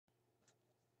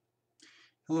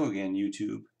Hello again,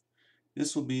 YouTube.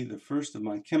 This will be the first of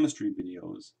my chemistry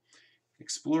videos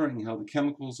exploring how the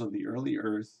chemicals of the early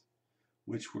Earth,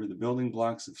 which were the building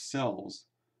blocks of cells,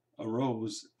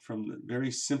 arose from the very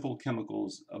simple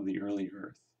chemicals of the early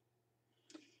Earth.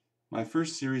 My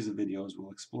first series of videos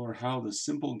will explore how the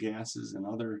simple gases and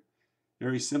other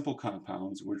very simple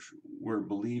compounds which were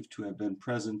believed to have been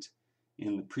present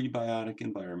in the prebiotic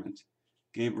environment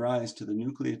gave rise to the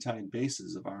nucleotide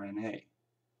bases of RNA.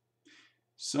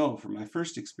 So, for my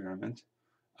first experiment,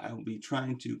 I will be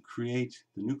trying to create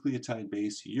the nucleotide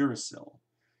base Uracil,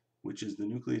 which is the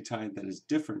nucleotide that is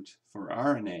different for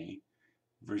RNA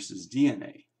versus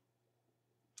DNA.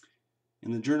 In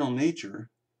the journal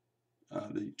Nature,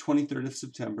 the 23rd of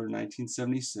September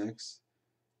 1976,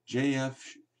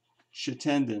 J.F.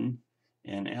 Chittenden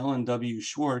and Alan W.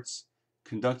 Schwartz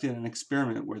conducted an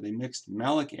experiment where they mixed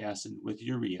malic acid with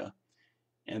urea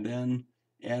and then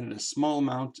added a small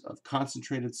amount of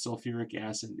concentrated sulfuric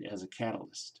acid as a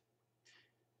catalyst.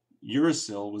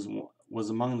 Uracil was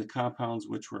among the compounds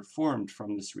which were formed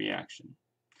from this reaction.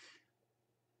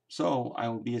 So I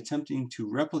will be attempting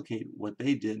to replicate what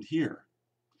they did here.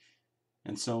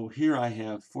 And so here I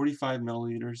have 45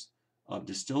 milliliters of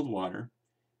distilled water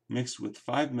mixed with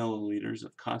 5 milliliters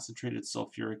of concentrated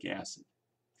sulfuric acid.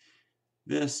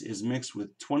 This is mixed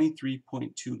with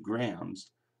 23.2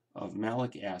 grams of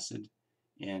malic acid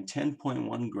and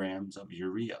 10.1 grams of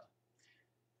urea.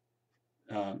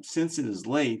 Since it is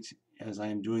late as I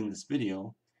am doing this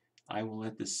video, I will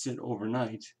let this sit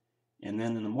overnight, and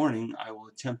then in the morning I will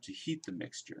attempt to heat the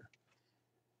mixture.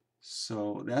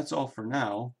 So that's all for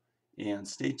now, and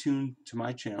stay tuned to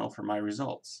my channel for my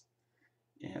results.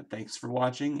 And thanks for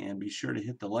watching, and be sure to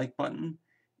hit the like button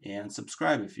and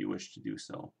subscribe if you wish to do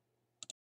so.